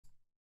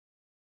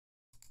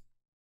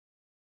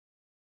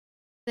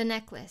The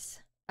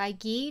Necklace by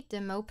Guy de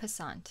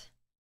Maupassant.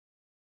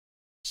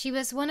 She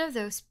was one of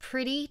those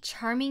pretty,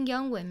 charming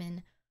young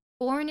women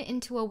born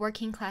into a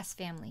working-class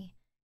family,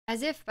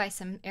 as if by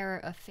some error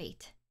of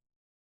fate.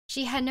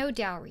 She had no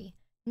dowry,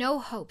 no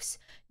hopes,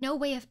 no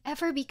way of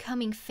ever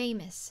becoming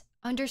famous,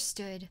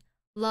 understood,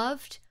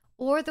 loved,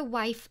 or the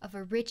wife of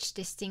a rich,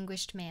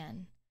 distinguished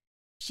man.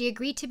 She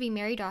agreed to be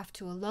married off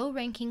to a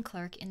low-ranking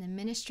clerk in the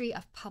Ministry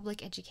of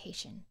Public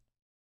Education.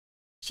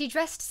 She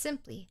dressed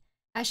simply,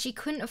 as she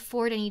couldn't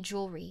afford any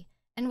jewelry,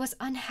 and was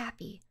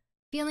unhappy,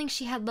 feeling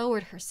she had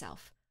lowered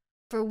herself,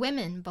 for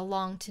women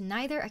belong to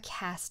neither a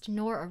caste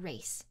nor a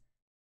race.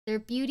 Their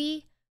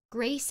beauty,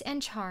 grace,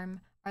 and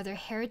charm are their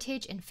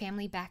heritage and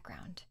family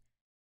background.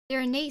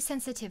 Their innate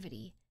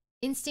sensitivity,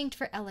 instinct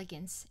for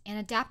elegance, and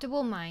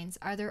adaptable minds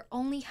are their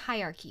only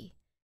hierarchy,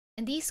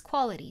 and these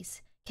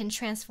qualities can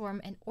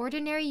transform an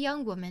ordinary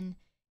young woman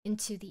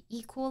into the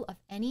equal of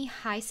any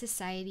high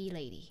society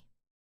lady.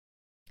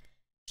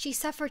 She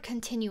suffered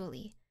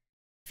continually,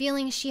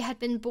 feeling she had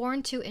been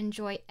born to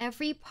enjoy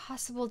every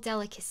possible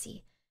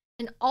delicacy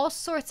and all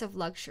sorts of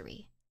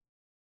luxury.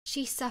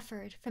 She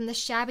suffered from the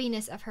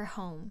shabbiness of her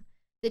home,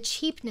 the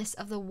cheapness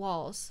of the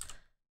walls,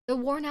 the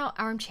worn-out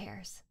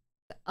armchairs,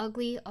 the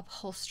ugly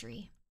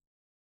upholstery.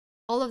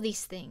 All of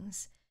these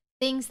things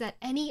that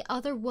any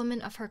other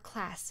woman of her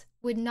class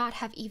would not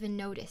have even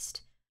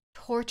noticed,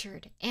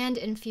 tortured and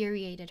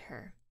infuriated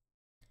her.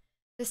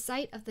 The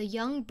sight of the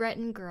young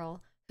Breton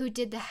girl who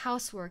did the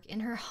housework in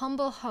her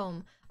humble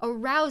home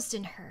aroused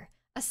in her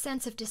a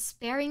sense of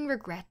despairing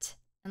regret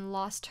and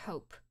lost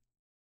hope.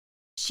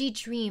 She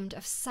dreamed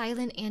of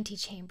silent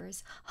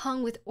antechambers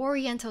hung with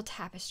oriental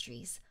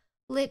tapestries,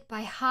 lit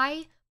by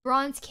high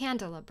bronze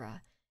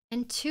candelabra,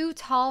 and two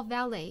tall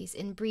valets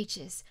in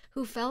breeches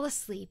who fell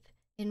asleep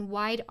in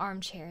wide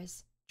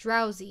armchairs,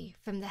 drowsy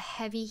from the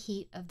heavy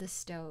heat of the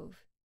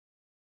stove.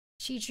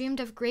 She dreamed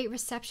of great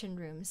reception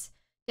rooms,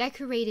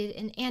 decorated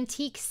in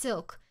antique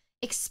silk,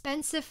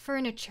 expensive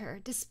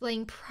furniture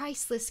displaying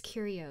priceless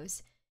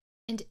curios,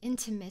 and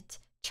intimate,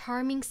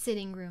 charming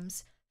sitting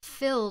rooms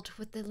filled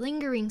with the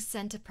lingering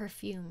scent of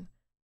perfume,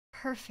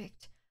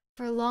 perfect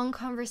for long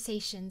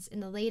conversations in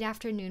the late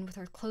afternoon with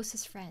her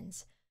closest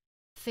friends,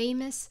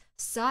 famous,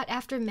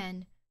 sought-after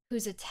men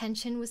whose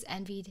attention was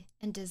envied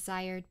and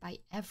desired by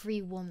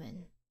every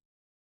woman.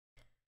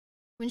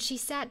 When she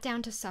sat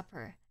down to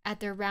supper at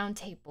their round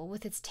table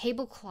with its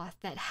tablecloth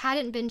that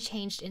hadn't been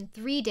changed in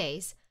 3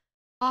 days,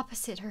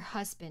 opposite her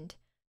husband,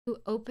 who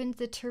opened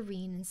the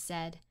tureen and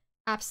said,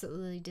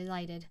 absolutely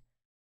delighted,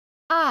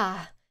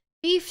 "Ah,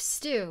 beef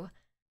stew!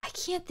 I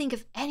can't think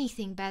of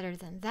anything better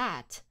than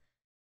that."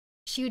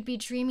 She would be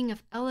dreaming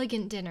of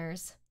elegant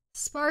dinners,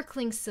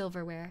 sparkling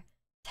silverware,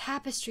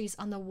 tapestries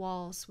on the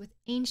walls with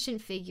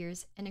ancient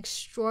figures and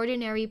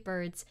extraordinary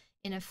birds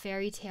in a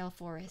fairy tale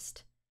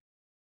forest.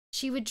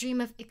 She would dream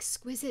of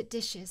exquisite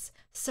dishes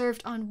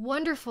served on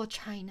wonderful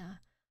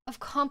china, of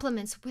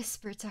compliments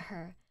whispered to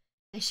her,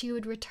 that she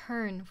would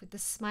return with the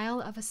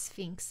smile of a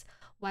sphinx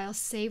while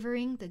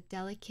savoring the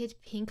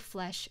delicate pink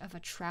flesh of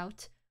a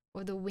trout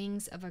or the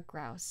wings of a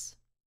grouse.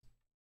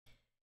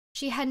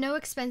 She had no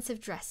expensive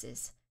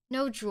dresses,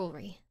 no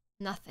jewelry,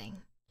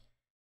 nothing.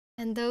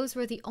 And those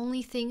were the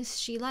only things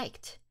she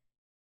liked.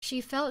 She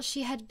felt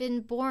she had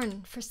been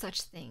born for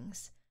such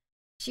things.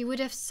 She would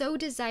have so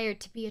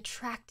desired to be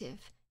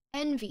attractive,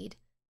 envied,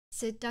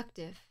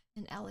 seductive,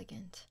 and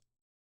elegant.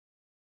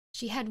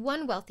 She had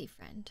one wealthy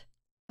friend,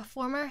 a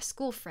former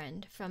school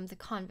friend from the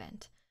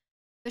convent,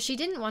 but she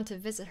didn't want to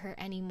visit her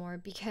anymore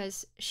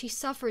because she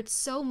suffered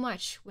so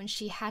much when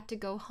she had to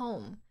go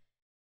home,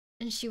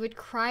 and she would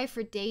cry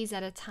for days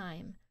at a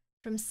time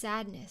from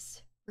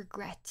sadness,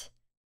 regret,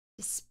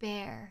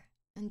 despair,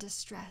 and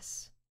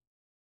distress.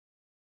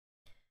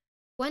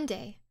 One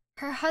day,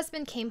 her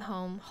husband came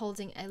home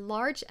holding a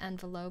large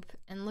envelope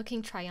and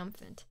looking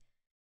triumphant.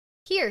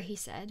 "Here," he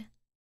said,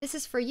 "this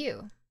is for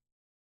you."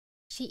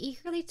 She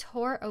eagerly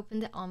tore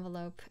open the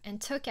envelope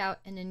and took out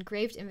an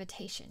engraved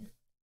invitation.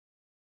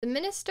 "The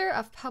Minister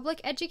of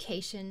Public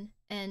Education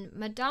and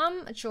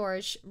Madame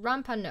Georges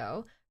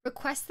Ramponneau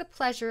request the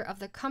pleasure of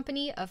the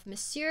company of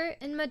Monsieur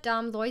and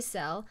Madame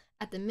Loisel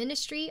at the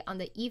Ministry on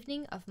the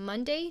evening of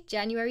Monday,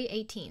 January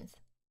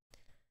 18th.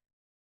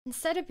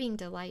 Instead of being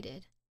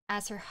delighted,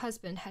 as her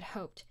husband had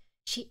hoped,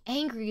 she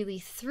angrily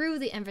threw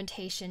the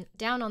invitation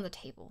down on the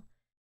table.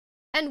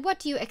 "And what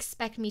do you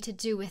expect me to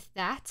do with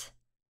that?"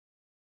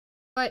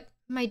 "But,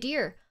 my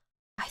dear,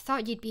 I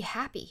thought you'd be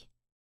happy.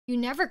 You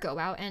never go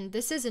out, and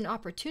this is an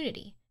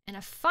opportunity, and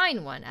a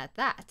fine one at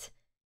that.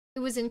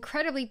 It was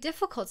incredibly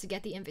difficult to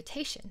get the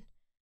invitation.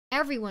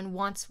 Everyone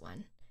wants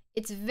one.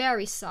 It's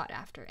very sought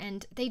after,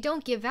 and they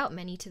don't give out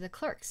many to the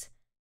clerks.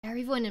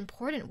 Everyone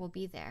important will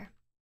be there."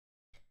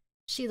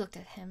 She looked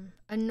at him,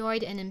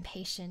 annoyed and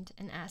impatient,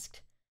 and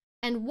asked,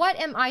 "And what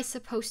am I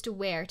supposed to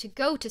wear to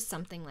go to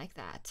something like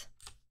that?"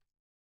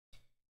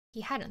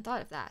 He hadn't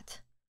thought of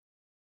that.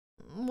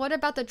 "What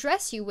about the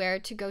dress you wear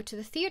to go to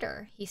the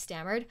theater?" he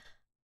stammered.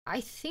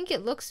 "I think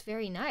it looks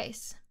very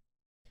nice."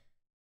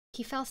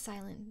 He fell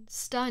silent,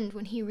 stunned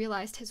when he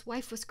realized his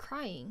wife was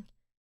crying.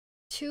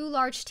 2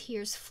 large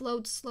tears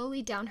flowed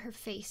slowly down her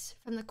face,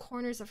 from the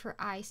corners of her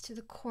eyes to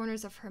the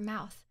corners of her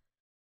mouth.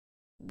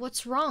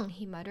 "What's wrong?"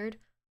 he muttered.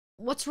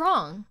 "What's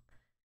wrong?"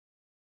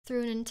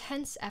 Through an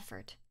intense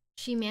effort,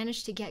 she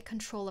managed to get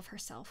control of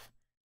herself.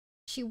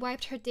 She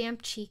wiped her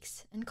damp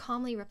cheeks and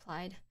calmly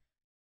replied,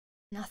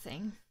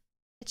 "Nothing.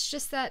 It's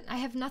just that I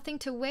have nothing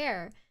to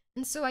wear,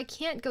 and so I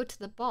can't go to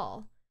the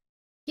ball.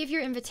 Give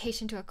your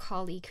invitation to a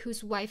colleague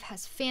whose wife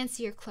has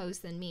fancier clothes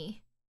than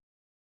me."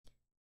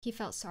 He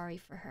felt sorry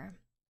for her.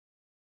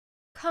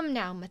 "Come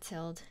now,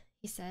 Mathilde,"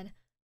 he said.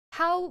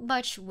 "How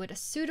much would a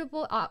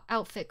suitable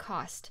outfit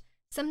cost?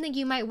 Something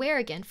you might wear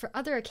again for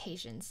other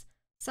occasions.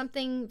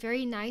 Something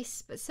very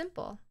nice but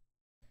simple."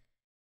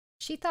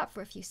 She thought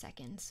for a few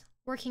seconds,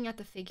 working out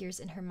the figures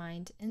in her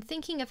mind and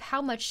thinking of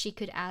how much she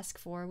could ask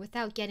for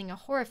without getting a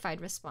horrified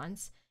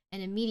response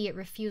and immediate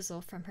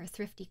refusal from her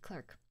thrifty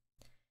clerk.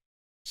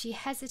 She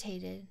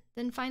hesitated,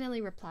 then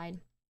finally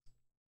replied,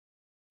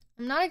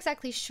 "I'm not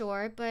exactly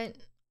sure, but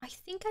I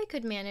think I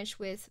could manage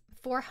with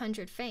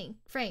 400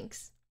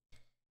 francs.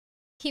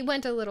 He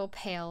went a little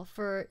pale,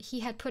 for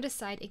he had put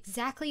aside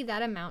exactly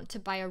that amount to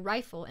buy a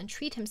rifle and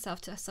treat himself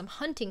to some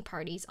hunting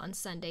parties on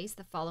Sundays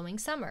the following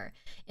summer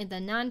in the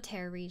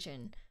Nanterre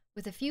region,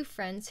 with a few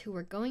friends who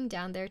were going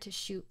down there to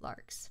shoot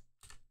larks.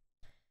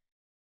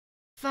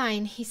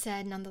 "Fine," he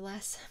said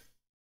nonetheless.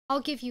 "I'll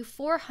give you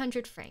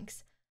 400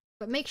 francs,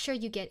 but make sure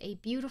you get a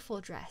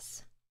beautiful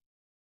dress."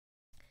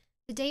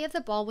 The day of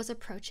the ball was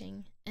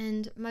approaching,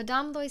 and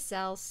Madame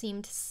Loisel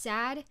seemed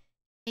sad,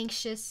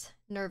 anxious,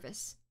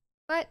 nervous,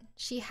 but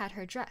she had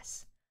her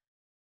dress.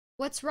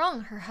 "What's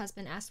wrong?" her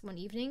husband asked one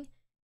evening.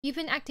 "You've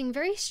been acting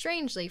very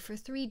strangely for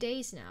 3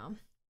 days now."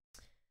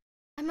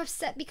 "I'm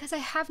upset because I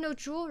have no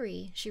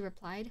jewelry," she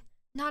replied.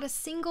 "Not a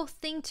single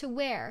thing to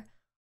wear.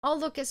 I'll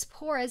look as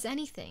poor as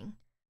anything.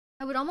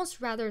 I would almost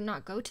rather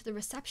not go to the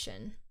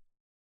reception."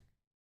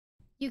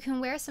 "You can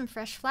wear some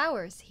fresh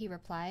flowers," he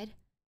replied.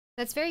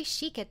 "That's very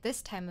chic at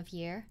this time of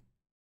year.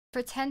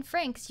 For 10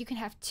 francs, you can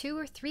have 2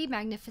 or 3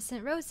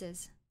 magnificent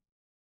roses."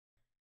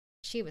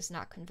 She was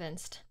not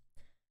convinced.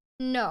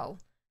 "No,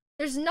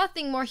 there's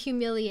nothing more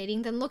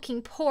humiliating than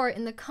looking poor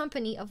in the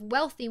company of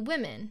wealthy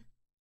women."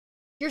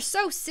 "You're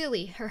so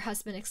silly," her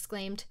husband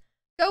exclaimed.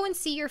 "Go and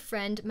see your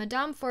friend,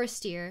 Madame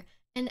Forestier,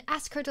 and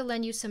ask her to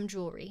lend you some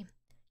jewelry.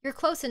 You're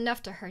close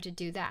enough to her to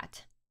do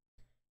that."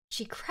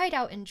 She cried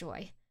out in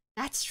joy.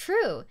 "That's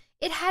true!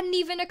 It hadn't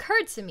even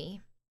occurred to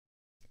me."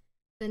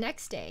 The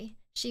next day,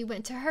 she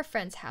went to her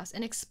friend's house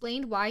and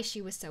explained why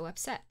she was so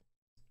upset.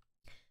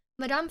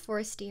 Madame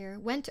Forestier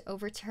went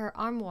over to her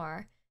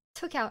armoire,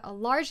 took out a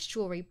large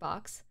jewelry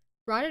box,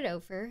 brought it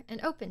over,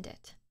 and opened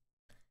it.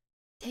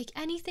 "Take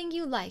anything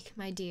you like,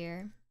 my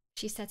dear,"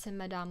 she said to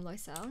Madame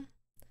Loisel.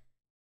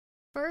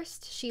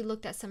 First, she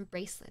looked at some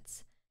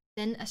bracelets,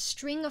 then a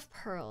string of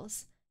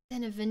pearls,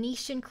 then a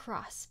Venetian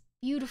cross,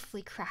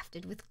 beautifully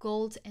crafted with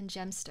gold and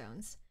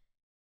gemstones.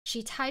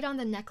 She tied on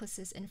the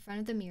necklaces in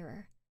front of the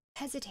mirror,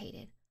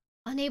 hesitated,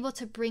 unable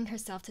to bring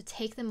herself to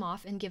take them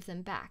off and give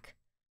them back.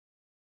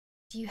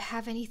 "Do you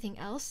have anything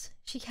else?"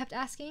 she kept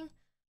asking.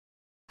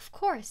 "Of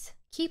course,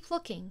 keep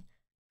looking.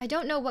 I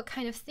don't know what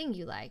kind of thing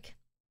you like."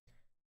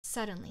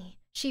 Suddenly,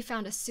 she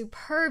found a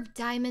superb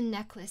diamond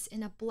necklace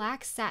in a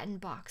black satin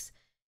box,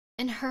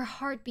 and her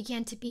heart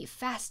began to beat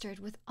faster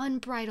with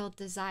unbridled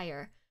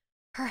desire.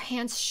 Her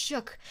hands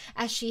shook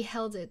as she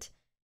held it.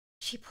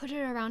 She put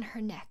it around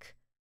her neck,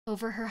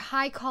 over her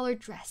high-collared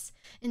dress,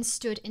 and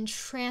stood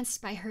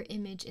entranced by her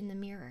image in the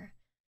mirror.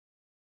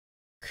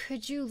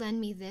 "Could you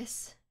lend me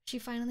this?" she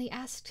finally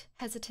asked,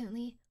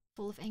 hesitantly,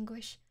 full of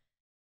anguish.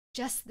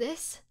 "Just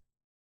this?"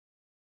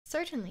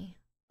 "Certainly,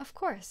 of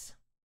course."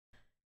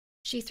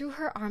 She threw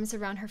her arms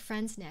around her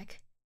friend's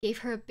neck, gave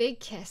her a big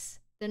kiss,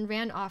 then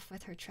ran off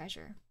with her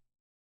treasure.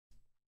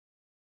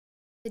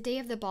 The day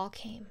of the ball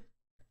came.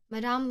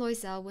 Madame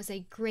Loisel was a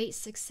great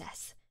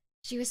success.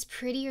 She was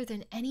prettier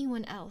than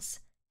anyone else,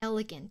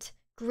 elegant,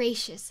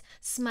 gracious,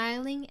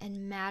 smiling,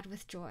 and mad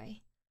with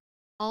joy.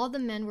 All the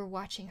men were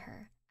watching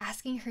her,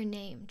 asking her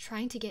name,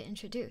 trying to get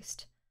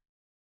introduced.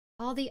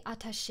 All the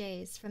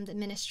attachés from the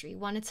ministry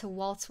wanted to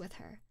waltz with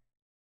her.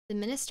 The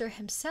minister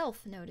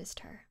himself noticed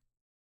her.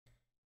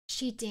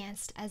 She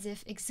danced as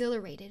if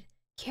exhilarated,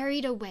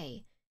 carried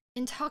away,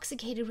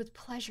 intoxicated with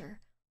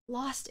pleasure,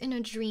 lost in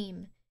a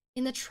dream,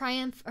 in the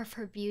triumph of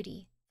her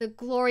beauty, the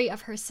glory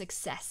of her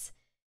success,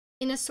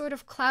 in a sort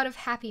of cloud of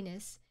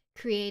happiness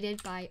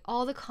created by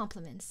all the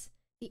compliments,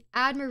 the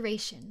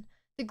admiration,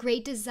 the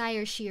great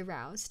desire she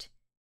aroused,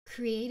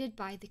 created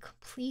by the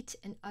complete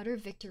and utter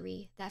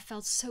victory that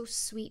felt so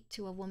sweet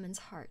to a woman's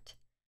heart.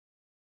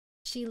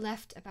 She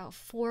left about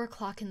 4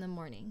 o'clock in the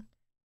morning.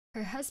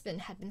 Her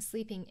husband had been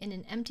sleeping in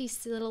an empty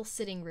little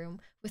sitting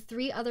room with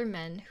 3 other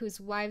men whose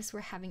wives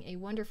were having a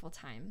wonderful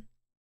time.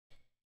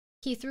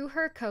 He threw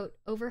her coat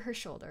over her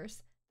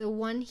shoulders, the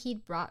one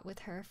he'd brought with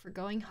her for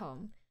going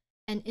home,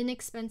 an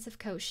inexpensive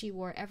coat she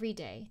wore every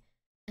day,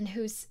 and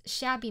whose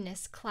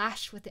shabbiness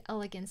clashed with the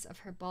elegance of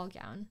her ball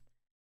gown.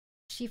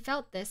 She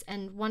felt this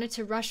and wanted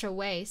to rush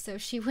away so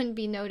she wouldn't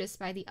be noticed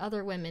by the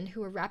other women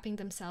who were wrapping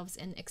themselves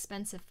in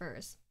expensive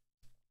furs.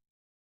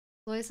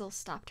 Loisel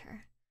stopped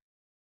her.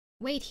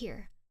 "Wait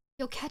here.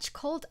 You'll catch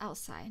cold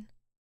outside.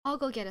 I'll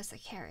go get us a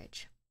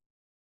carriage."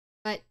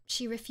 But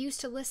she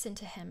refused to listen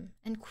to him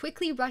and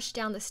quickly rushed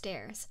down the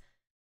stairs.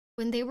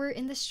 When they were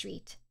in the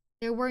street,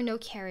 there were no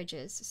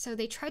carriages, so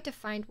they tried to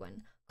find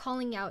one,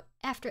 calling out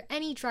after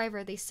any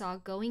driver they saw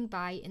going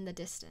by in the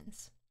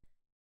distance.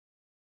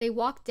 They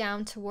walked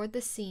down toward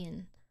the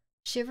Seine,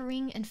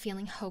 shivering and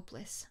feeling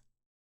hopeless.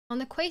 On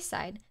the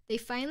quayside, they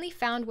finally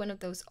found one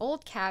of those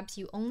old cabs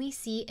you only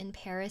see in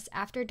Paris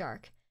after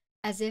dark,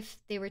 as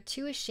if they were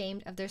too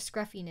ashamed of their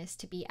scruffiness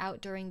to be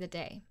out during the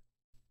day.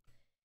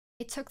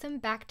 It took them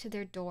back to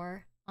their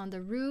door on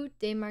the Rue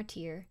des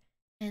Martyrs,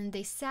 and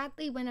they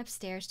sadly went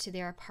upstairs to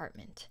their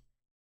apartment.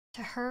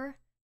 To her,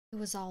 it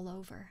was all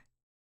over.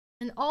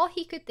 And all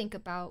he could think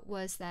about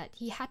was that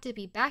he had to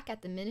be back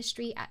at the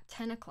ministry at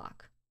 10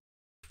 o'clock.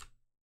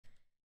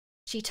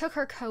 She took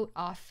her coat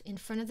off in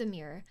front of the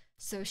mirror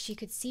so she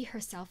could see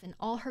herself in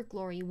all her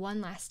glory one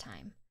last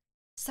time.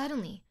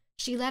 Suddenly,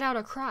 she let out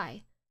a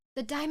cry.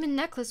 The diamond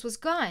necklace was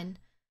gone.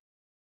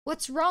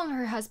 "What's wrong?"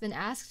 her husband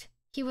asked.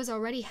 He was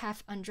already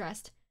half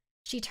undressed.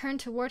 She turned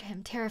toward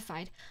him,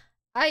 terrified.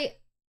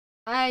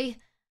 I've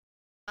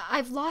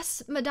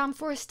lost Madame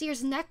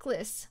Forestier's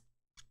necklace."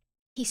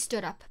 He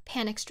stood up,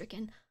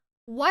 panic-stricken.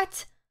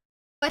 "What?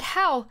 But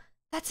how?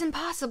 That's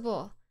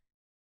impossible."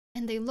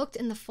 And they looked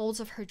in the folds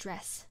of her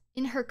dress,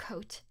 in her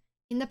coat,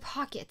 in the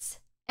pockets,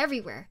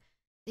 everywhere.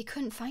 They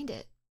couldn't find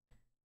it.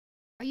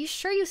 "Are you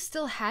sure you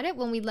still had it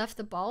when we left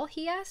the ball?"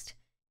 he asked.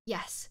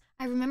 "Yes,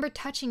 I remember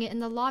touching it in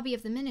the lobby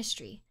of the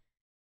ministry."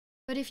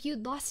 "But if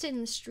you'd lost it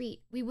in the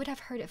street, we would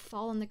have heard it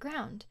fall on the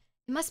ground.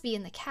 It must be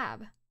in the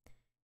cab."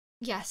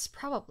 "Yes,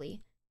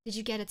 probably. Did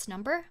you get its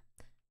number?"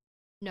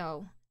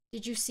 "No.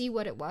 Did you see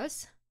what it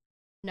was?"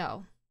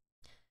 "No."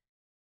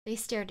 They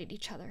stared at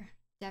each other,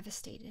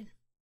 devastated.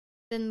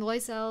 Then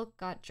Loisel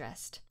got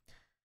dressed.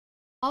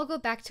 "I'll go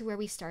back to where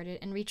we started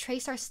and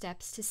retrace our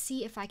steps to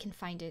see if I can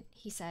find it,"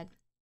 he said.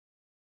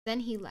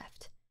 Then he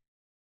left.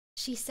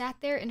 She sat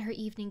there in her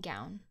evening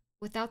gown,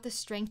 without the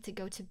strength to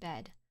go to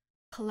bed,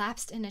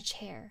 collapsed in a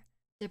chair,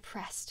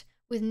 depressed,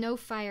 with no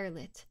fire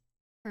lit,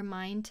 her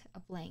mind a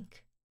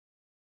blank.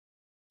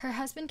 Her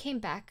husband came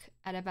back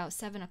at about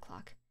 7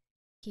 o'clock.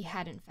 He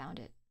hadn't found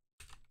it.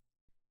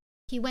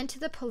 He went to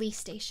the police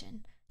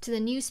station, to the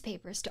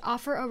newspapers to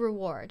offer a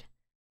reward,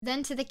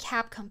 then to the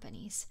cab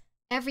companies,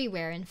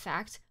 everywhere, in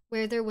fact,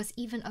 where there was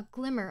even a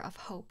glimmer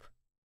of hope.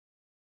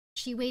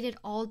 She waited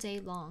all day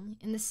long,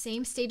 in the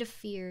same state of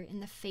fear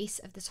in the face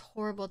of this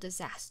horrible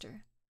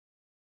disaster.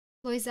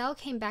 Loisel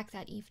came back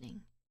that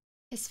evening.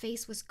 His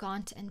face was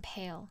gaunt and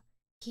pale.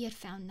 He had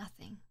found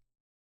nothing.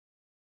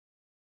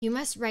 "You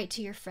must write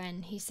to your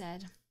friend," he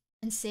said,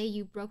 "and say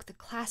you broke the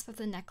clasp of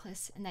the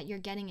necklace and that you're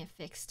getting it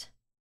fixed.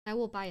 That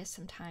will buy us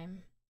some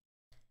time."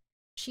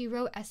 She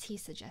wrote as he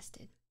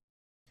suggested.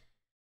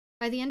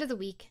 By the end of the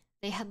week,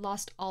 they had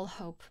lost all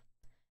hope,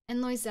 and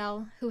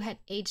Loisel, who had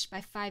aged by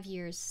 5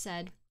 years,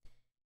 said,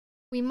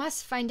 "We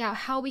must find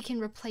out how we can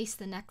replace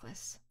the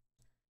necklace."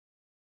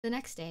 The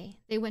next day,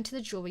 they went to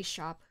the jewelry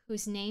shop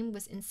whose name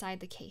was inside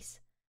the case.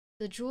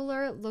 The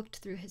jeweler looked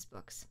through his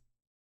books.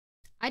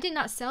 "I did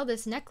not sell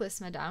this necklace,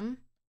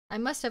 madame. I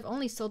must have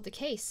only sold the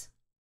case."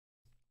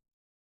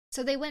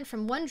 So they went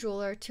from one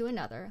jeweler to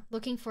another,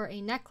 looking for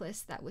a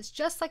necklace that was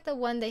just like the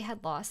one they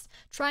had lost,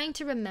 trying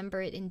to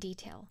remember it in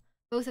detail,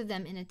 both of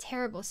them in a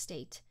terrible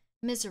state,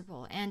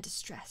 miserable and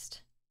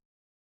distressed.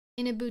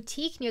 In a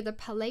boutique near the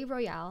Palais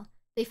Royal,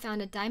 they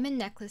found a diamond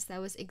necklace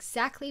that was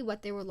exactly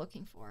what they were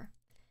looking for.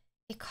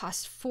 It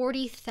cost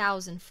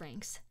 40,000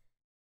 francs.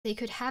 They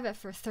could have it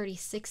for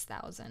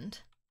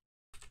 36,000.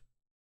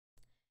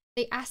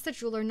 They asked the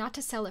jeweler not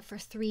to sell it for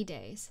 3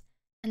 days,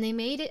 and they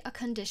made it a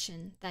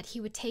condition that he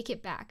would take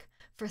it back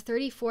for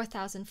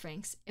 34,000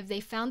 francs if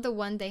they found the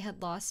one they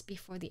had lost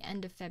before the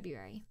end of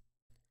February.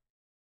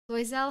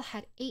 Loisel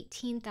had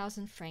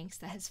 18,000 francs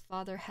that his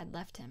father had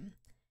left him.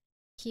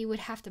 He would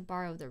have to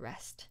borrow the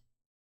rest.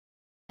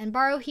 And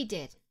borrow he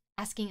did,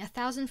 asking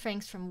 1,000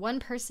 francs from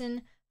one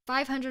person,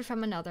 500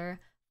 from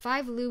another,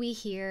 5 louis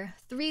here,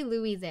 3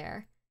 louis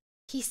there.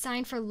 He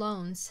signed for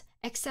loans,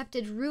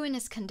 accepted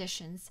ruinous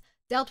conditions,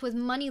 dealt with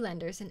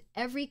moneylenders and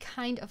every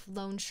kind of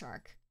loan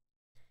shark.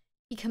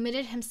 He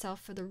committed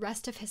himself for the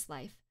rest of his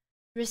life,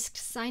 risked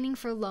signing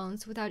for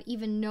loans without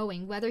even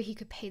knowing whether he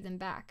could pay them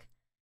back.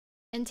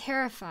 And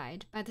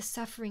terrified by the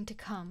suffering to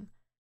come,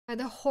 by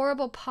the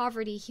horrible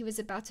poverty he was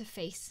about to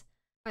face,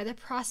 by the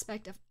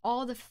prospect of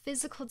all the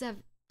physical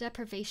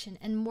deprivation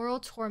and moral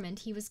torment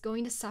he was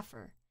going to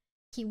suffer,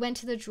 he went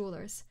to the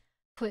jeweler's,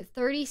 put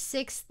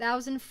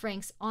 36,000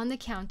 francs on the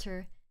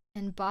counter,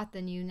 and bought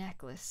the new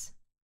necklace.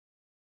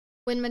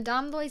 When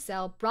Madame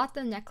Loisel brought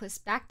the necklace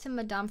back to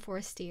Madame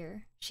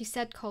Forestier, she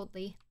said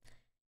coldly,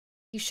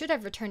 "You should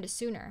have returned it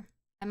sooner.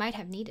 I might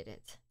have needed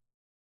it."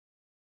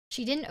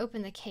 She didn't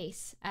open the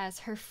case, as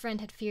her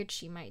friend had feared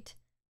she might.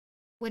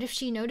 What if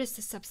she noticed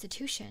the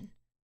substitution?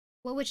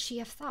 What would she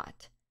have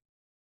thought?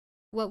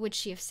 What would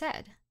she have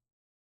said?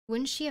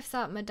 Wouldn't she have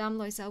thought Madame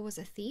Loisel was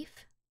a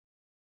thief?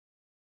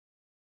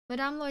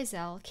 Madame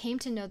Loisel came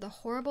to know the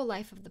horrible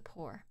life of the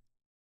poor.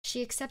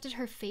 She accepted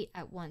her fate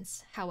at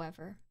once,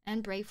 however,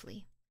 and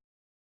bravely.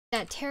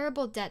 That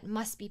terrible debt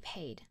must be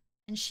paid,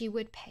 and she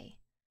would pay.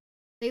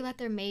 They let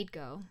their maid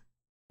go.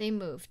 They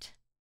moved.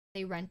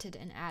 They rented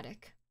an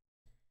attic.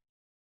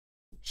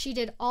 She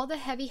did all the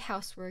heavy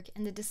housework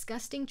and the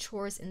disgusting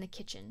chores in the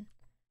kitchen.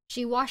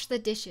 She washed the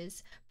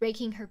dishes,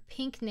 breaking her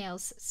pink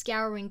nails,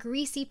 scouring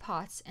greasy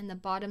pots and the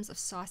bottoms of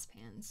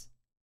saucepans.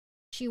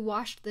 She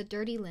washed the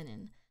dirty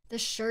linen, the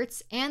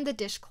shirts and the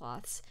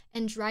dishcloths,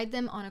 and dried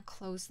them on a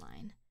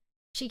clothesline.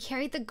 She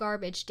carried the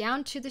garbage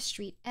down to the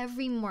street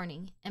every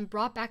morning and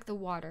brought back the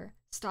water,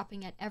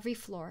 stopping at every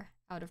floor,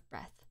 out of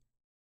breath.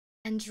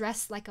 And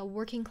dressed like a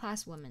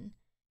working-class woman,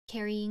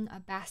 carrying a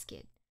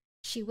basket,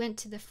 she went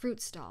to the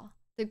fruit stall,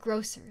 the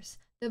grocer's,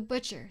 the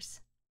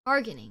butcher's,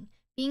 bargaining,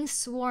 being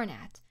sworn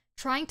at,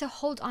 trying to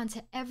hold on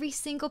to every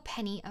single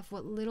penny of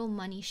what little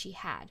money she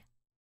had.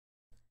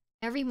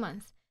 Every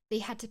month, they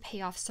had to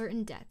pay off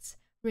certain debts,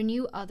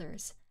 renew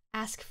others,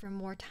 ask for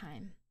more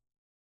time.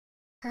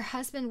 Her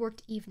husband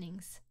worked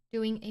evenings,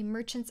 doing a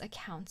merchant's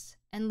accounts,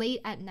 and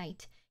late at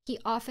night, he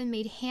often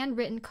made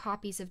handwritten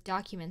copies of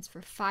documents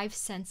for 5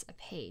 cents a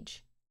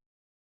page.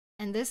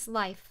 And this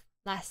life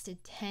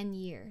lasted 10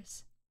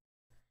 years.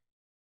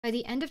 By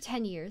the end of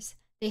 10 years,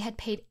 they had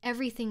paid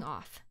everything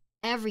off,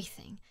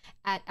 everything,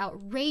 at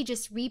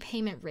outrageous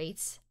repayment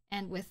rates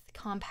and with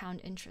compound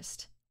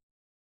interest.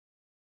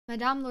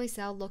 Madame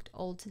Loisel looked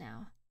old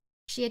now.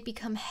 She had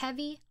become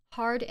heavy,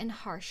 hard, and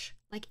harsh,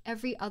 like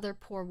every other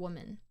poor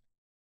woman.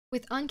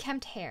 With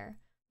unkempt hair,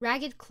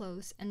 ragged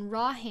clothes, and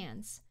raw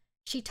hands,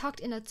 she talked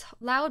in a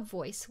loud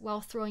voice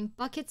while throwing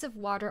buckets of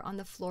water on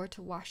the floor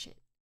to wash it.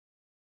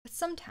 But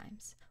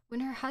sometimes, when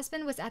her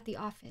husband was at the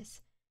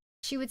office,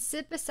 she would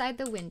sit beside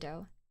the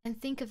window and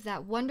think of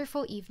that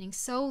wonderful evening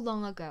so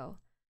long ago,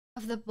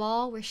 of the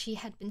ball where she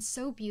had been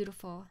so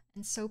beautiful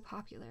and so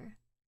popular.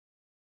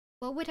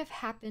 What would have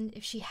happened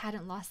if she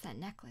hadn't lost that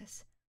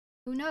necklace?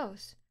 Who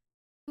knows?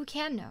 Who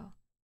can know?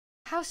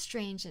 How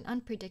strange and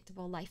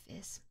unpredictable life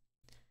is.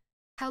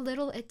 How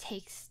little it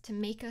takes to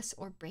make us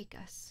or break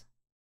us.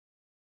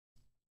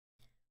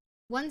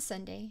 One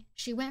Sunday,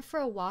 she went for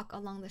a walk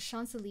along the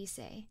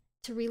Champs-Élysées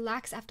to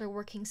relax after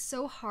working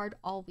so hard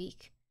all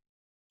week.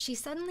 She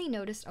suddenly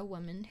noticed a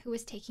woman who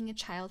was taking a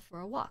child for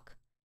a walk.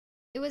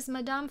 It was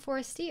Madame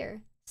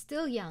Forestier,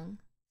 still young,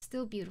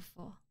 still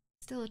beautiful,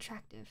 still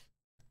attractive.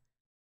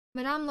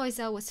 Madame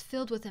Loisel was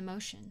filled with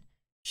emotion.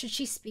 Should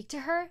she speak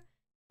to her?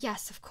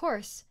 Yes, of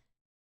course.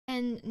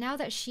 And now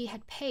that she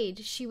had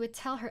paid, she would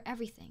tell her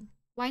everything.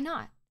 Why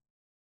not?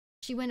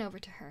 She went over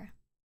to her.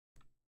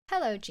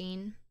 "Hello,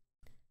 Jean."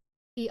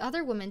 The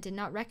other woman did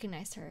not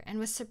recognize her and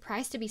was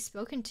surprised to be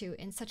spoken to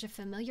in such a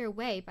familiar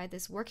way by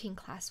this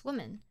working-class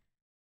woman.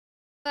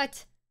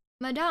 "But,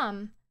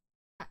 Madame,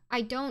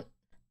 I don't...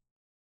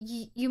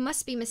 You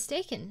must be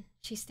mistaken,"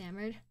 she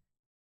stammered.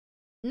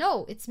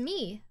 "No, it's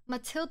me,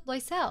 Mathilde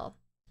Loisel."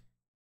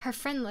 Her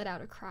friend let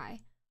out a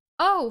cry.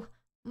 "Oh,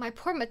 my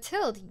poor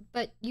Mathilde,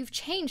 but you've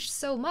changed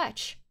so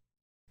much."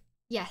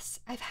 "Yes,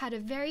 I've had a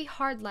very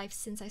hard life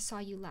since I saw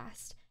you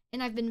last,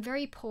 and I've been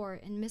very poor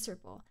and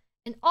miserable,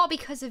 and all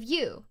because of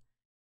you."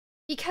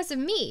 "Because of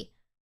me?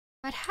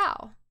 But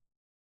how?"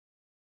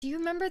 "Do you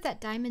remember that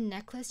diamond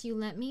necklace you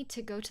lent me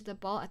to go to the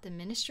ball at the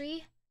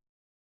ministry?"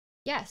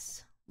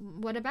 "Yes.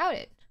 What about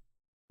it?"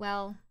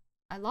 "Well,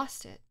 I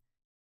lost it."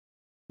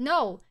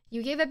 "No,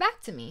 you gave it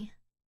back to me."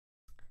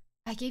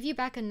 "I gave you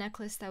back a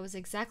necklace that was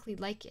exactly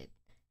like it,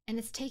 and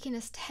it's taken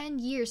us 10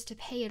 years to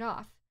pay it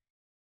off.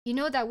 You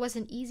know that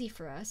wasn't easy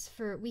for us,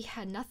 for we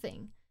had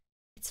nothing.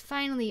 It's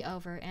finally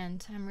over,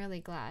 and I'm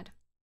really glad."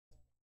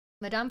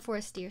 Madame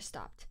Forestier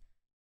stopped.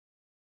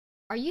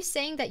 "Are you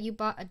saying that you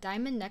bought a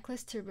diamond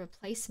necklace to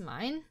replace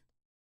mine?"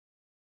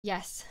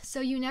 "Yes,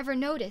 so you never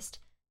noticed.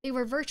 They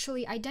were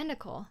virtually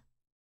identical."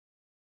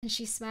 And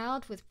she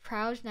smiled with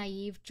proud,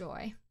 naive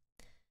joy.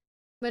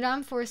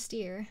 Madame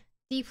Forestier,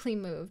 deeply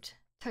moved,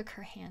 took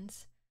her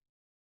hands.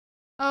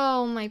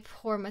 "Oh, my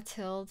poor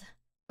Mathilde.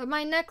 But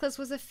my necklace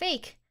was a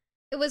fake.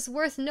 It was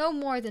worth no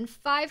more than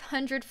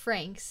 500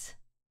 francs.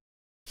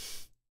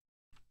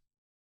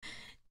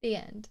 The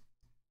end.